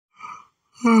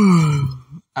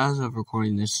As of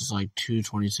recording this, is like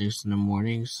 2:26 in the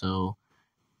morning, so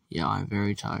yeah, I'm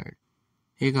very tired.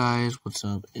 Hey guys, what's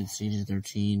up? It's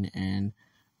CJ13, and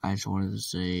I just wanted to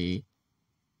say,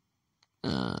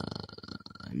 I'm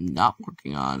not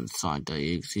working on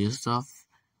Sonic.exe stuff.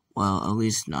 Well, at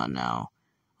least not now.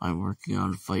 I'm working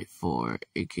on Fight 4,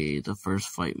 aka the first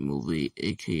fight movie,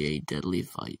 aka Deadly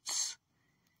Fights.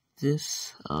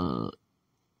 This,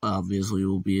 obviously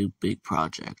will be a big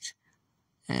project,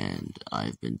 and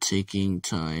I've been taking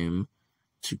time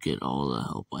to get all the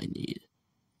help I need.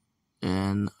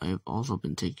 And I've also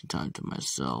been taking time to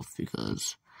myself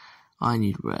because I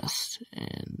need rest,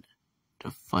 and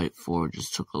the Fight 4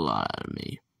 just took a lot out of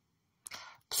me.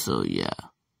 So yeah,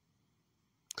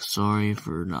 sorry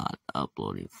for not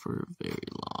uploading for very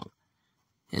long.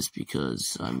 It's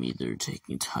because I'm either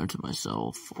taking time to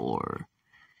myself or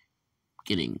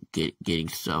getting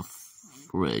stuff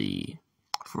ready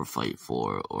for Fight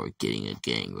 4 or getting a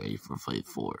gang ready for Fight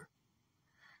 4.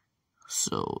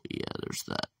 So yeah, there's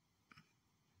that.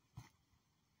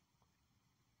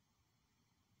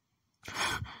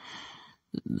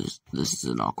 This is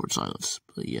an awkward silence,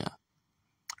 but yeah.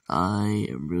 I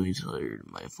am really tired.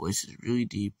 My voice is really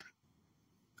deep.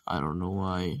 I don't know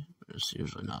why, but it's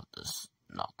usually not this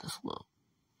low.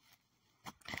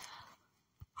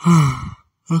 I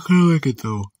kinda like it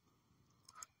though.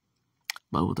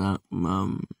 But with that,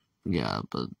 yeah,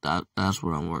 but that's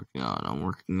what I'm working on. I'm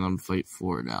working on Fight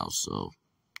 4 now, so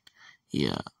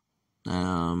yeah.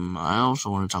 I also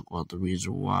want to talk about the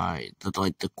reason why,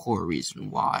 the core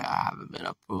reason why I haven't been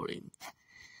uploading.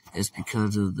 It's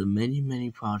because of the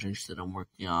many projects that I'm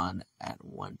working on at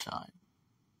one time.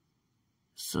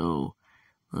 So,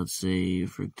 let's say,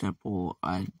 for example,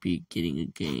 I'd be getting a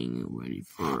gang ready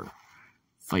for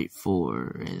Fight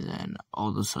 4, and then all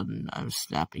of a sudden I'm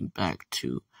snapping back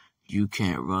to You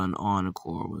Can't Run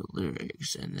Encore with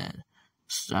lyrics, and then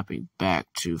snapping back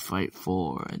to Fight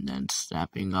 4, and then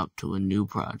snapping up to a new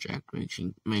project,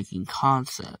 making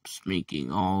concepts, making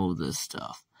all of this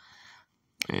stuff.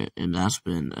 And that's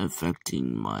been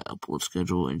affecting my upload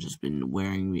schedule and just been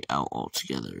wearing me out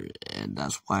altogether, and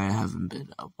that's why I haven't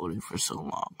been uploading for so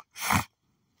long.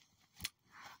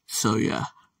 So yeah.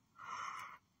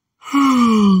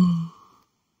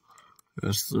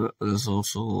 That's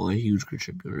also a huge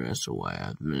contributor as to why I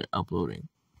haven't been uploading.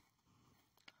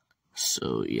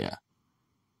 So yeah.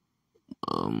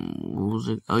 What was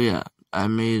it? Oh yeah, I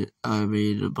made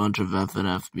a bunch of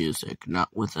FNF music, not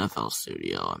with FL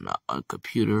Studio. I'm not on a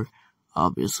computer.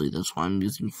 Obviously, that's why I'm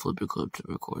using FlippyClip to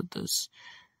record this.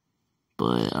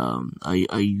 But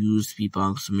I use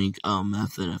Beatbox to make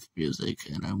FNF music,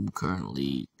 and I'm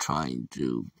currently trying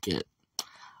to get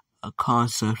a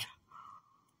concept.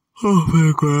 Oh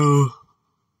my god.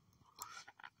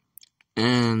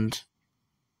 And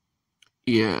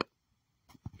yeah,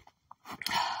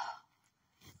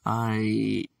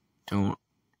 I don't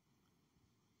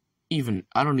even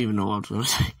know what I was gonna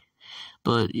say.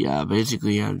 But yeah,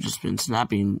 basically I've been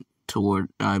snapping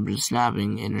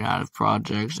in and out of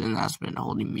projects, and that's been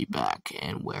holding me back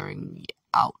and wearing me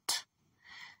out.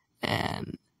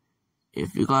 And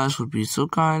if you guys would be so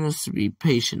kind as to be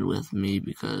patient with me,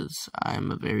 because I'm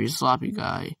a very sloppy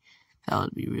guy, that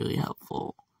would be really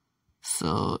helpful.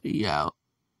 So yeah,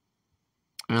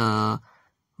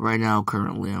 right now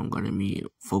currently I'm going to be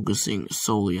focusing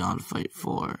solely on Fight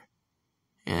 4.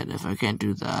 And if I can't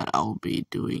do that, I'll be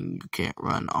doing You Can't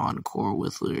Run Encore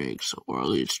with lyrics, or at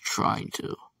least trying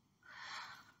to.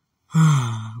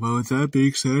 Well, with that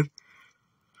being said,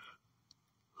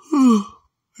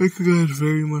 thank you guys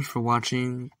very much for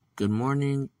watching. Good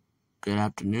morning, good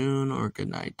afternoon, or good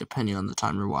night, depending on the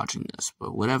time you're watching this.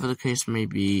 But whatever the case may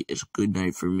be, it's good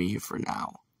night for me for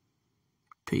now.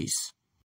 Peace.